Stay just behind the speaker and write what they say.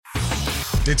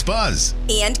It's Buzz.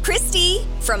 And Christy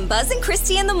from Buzz and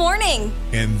Christy in the Morning.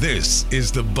 And this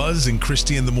is the Buzz and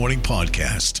Christy in the Morning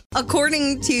podcast.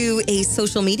 According to a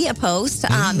social media post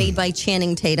made by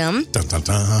Channing Tatum. Dun, dun,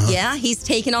 dun. Yeah, he's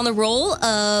taken on the role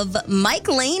of Mike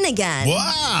Lane again.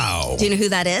 Wow. Do you know who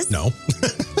that is? No.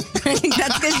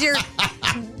 That's because you're...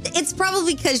 It's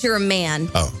probably because you're a man.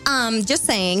 Oh. Just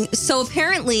saying. So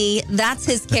apparently that's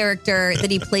his character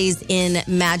that he plays in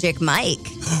Magic Mike.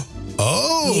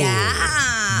 Oh. Yeah.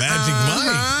 Magic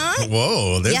Mike.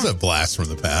 Whoa, there's a blast from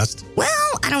the past. Well,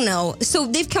 I don't know. So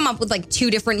they've come up with like 2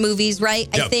 different movies, right?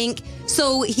 Yep. I think.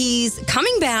 So he's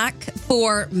coming back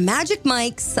for Magic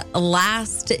Mike's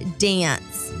Last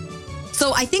Dance.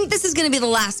 So I think this is going to be the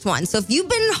last one. So if you've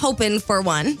been hoping for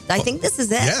one, I think this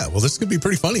is it. Yeah, well, this could be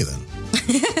pretty funny then.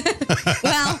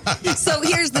 Well, so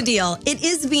here's the deal. It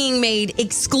is being made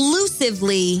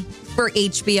exclusively for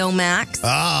HBO Max.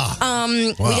 Wow.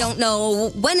 We don't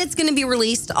know when it's going to be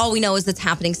released. All we know is it's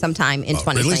happening sometime in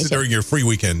 2022. Release it during your free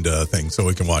weekend thing so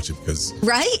we can watch it because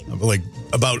right? I'm like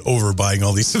about overbuying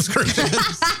all these subscriptions.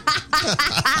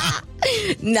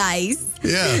 Nice.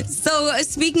 Yeah. So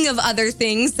speaking of other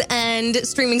things and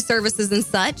streaming services and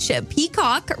such,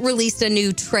 Peacock released a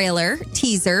new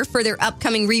teaser for their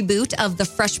upcoming reboot of The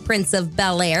Fresh Prince of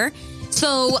Bel-Air.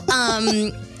 So,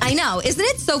 I know. Isn't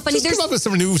it so funny? Just come up with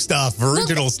some new stuff,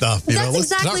 original stuff. You That's know?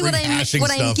 exactly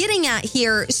what I'm getting at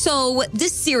here. So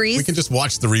this series... We can just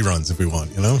watch the reruns if we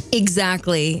want, you know?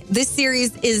 Exactly. This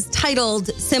series is titled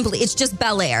simply, it's just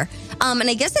Bel-Air. And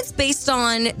I guess it's based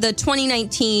on the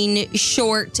 2019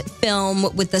 short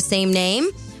film with the same name.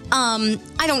 I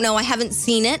don't know. I haven't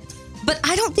seen it. But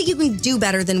I don't think you can do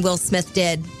better than Will Smith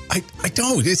did. I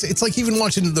don't. It's like even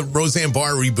watching the Roseanne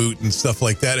Barr reboot and stuff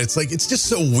like that. It's like, it's just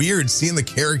so weird seeing the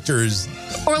characters.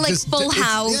 Or like Full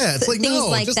House. Yeah, it's like, things no,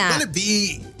 like just that. let it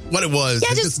be what it was.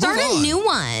 Yeah, just start a new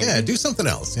one. Yeah, do something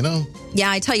else, you know?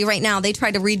 Yeah, I tell you right now, they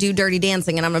tried to redo Dirty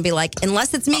Dancing, and I'm going to be like,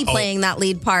 unless it's me playing that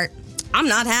lead part, I'm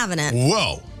not having it.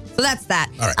 Whoa. So that's that.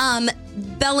 All right.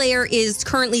 Bel-Air is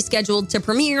currently scheduled to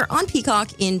premiere on Peacock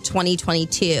in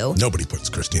 2022. Nobody puts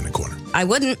Christy in the corner. I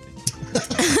wouldn't.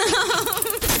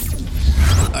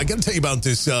 I got to tell you about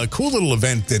this cool little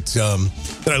event that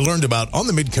I learned about on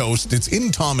the Mid-Coast. It's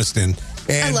in Thomaston.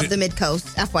 And I love the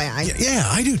Mid-Coast, FYI. Yeah,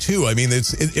 I do too. I mean,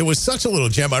 it was such a little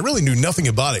gem. I really knew nothing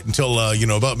about it until,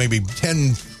 about maybe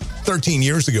 10, 13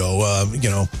 years ago,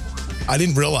 I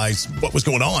didn't realize what was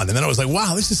going on. And then I was like,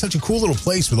 wow, this is such a cool little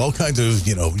place with all kinds of,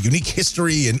 unique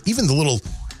history. And even the little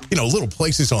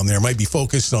places on there might be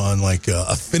focused on like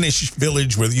a Finnish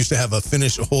village where they used to have a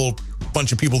whole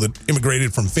bunch of people that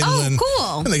immigrated from Finland. Oh,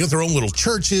 cool. And they got their own little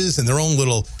churches and their own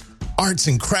little arts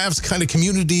and crafts kind of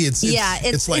community. It's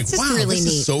like, just wow, really this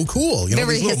neat. is so cool.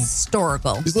 Very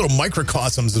historical. These little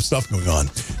microcosms of stuff going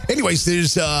on. Anyways,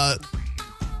 there's the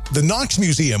Knox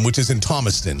Museum, which is in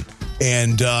Thomaston.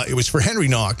 And it was for Henry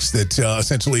Knox that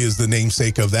essentially is the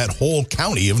namesake of that whole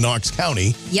county of Knox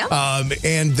County. Yep.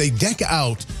 And they deck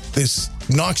out this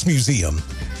Knox Museum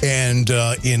and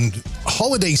in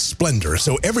holiday splendor.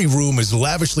 So every room is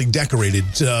lavishly decorated,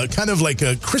 kind of like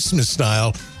a Christmas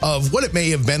style of what it may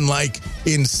have been like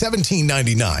in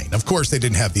 1799. Of course, they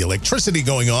didn't have the electricity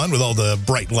going on with all the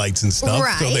bright lights and stuff.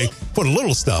 Right. So they put a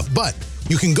little stuff. But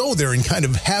you can go there and kind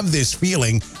of have this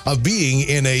feeling of being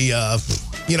in a...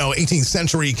 18th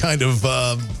century kind of,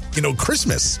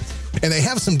 Christmas. And they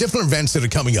have some different events that are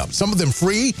coming up. Some of them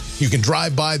free. You can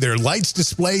drive by their lights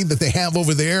display that they have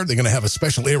over there. They're going to have a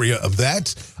special area of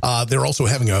that. They're also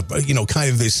having a, kind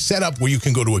of this setup where you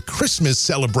can go to a Christmas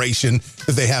celebration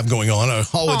that they have going on, a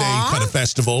holiday kind of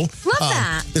festival. Love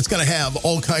that. It's going to have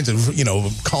all kinds of,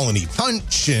 colony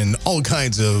punch and all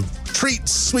kinds of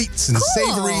treats, sweets, and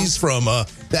savories from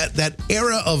that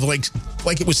era of like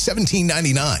it was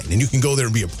 1799. And you can go there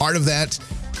and be a part of that.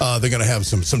 They're going to have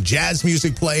some jazz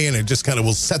music play, and it just kind of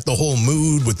will set the whole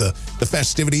mood with the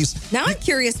festivities. Now I'm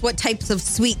curious what types of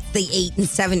sweets they ate in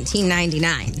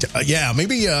 1799. Yeah,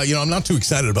 maybe, I'm not too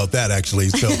excited about that, actually.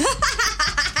 So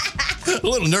a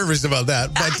little nervous about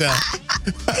that. But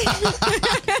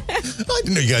I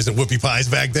didn't know you guys had whoopie pies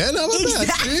back then. How about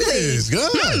Exactly. that? Jeez,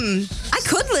 God. I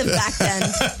could live back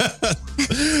then.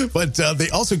 But they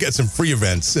also get some free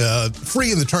events.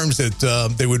 Free in the terms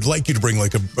that they would like you to bring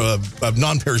like a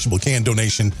non-perishable can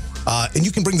donation. And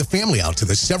you can bring the family out to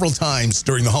this several times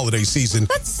during the holiday season.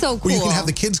 That's so cool. Where you can have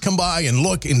the kids come by and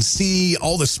look and see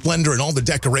all the splendor and all the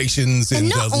decorations and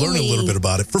learn a little bit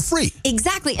about it for free.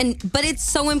 Exactly. But it's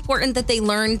so important that they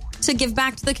learn to give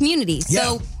back to the community.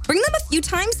 So bring them a few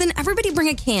times and everybody bring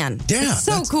a can. Yeah. It's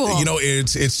so cool.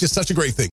 It's just such a great thing.